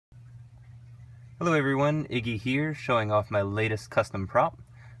Hello everyone, Iggy here, showing off my latest custom prop.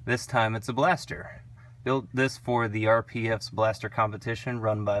 This time it's a blaster. Built this for the RPF's blaster competition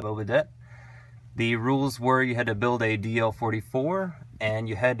run by Boba. The rules were you had to build a DL-44 and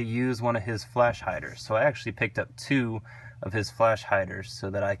you had to use one of his flash hiders. So I actually picked up two of his flash hiders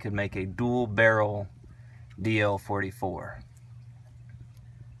so that I could make a dual barrel DL-44.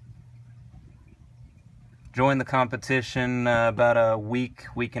 Joined the competition about a week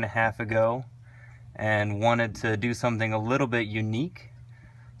and a half ago, and wanted to do something a little bit unique.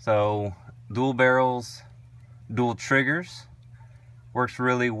 So dual barrels, dual triggers works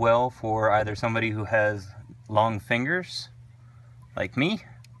really well for either somebody who has long fingers like me,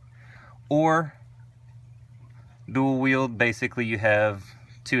 or dual wield. Basically you have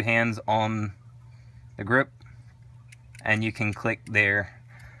two hands on the grip and you can click there.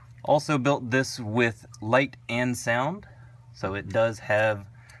 Also built this with light and sound, so it does have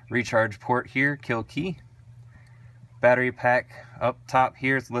recharge port here, kill key. Battery pack up top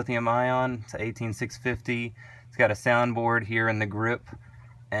here, it's lithium ion, it's 18650. It's got a soundboard here in the grip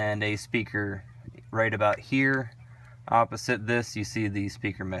and a speaker right about here. Opposite this you see the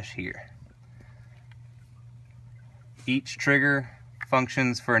speaker mesh here. Each trigger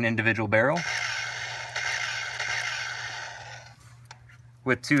functions for an individual barrel.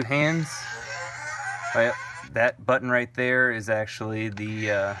 With two hands, that button right there is actually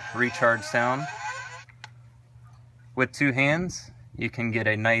the recharge sound. With two hands, you can get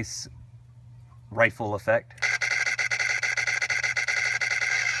a nice rifle effect.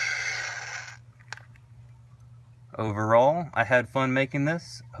 Overall, I had fun making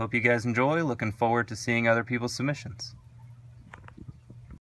this. Hope you guys enjoy. Looking forward to seeing other people's submissions.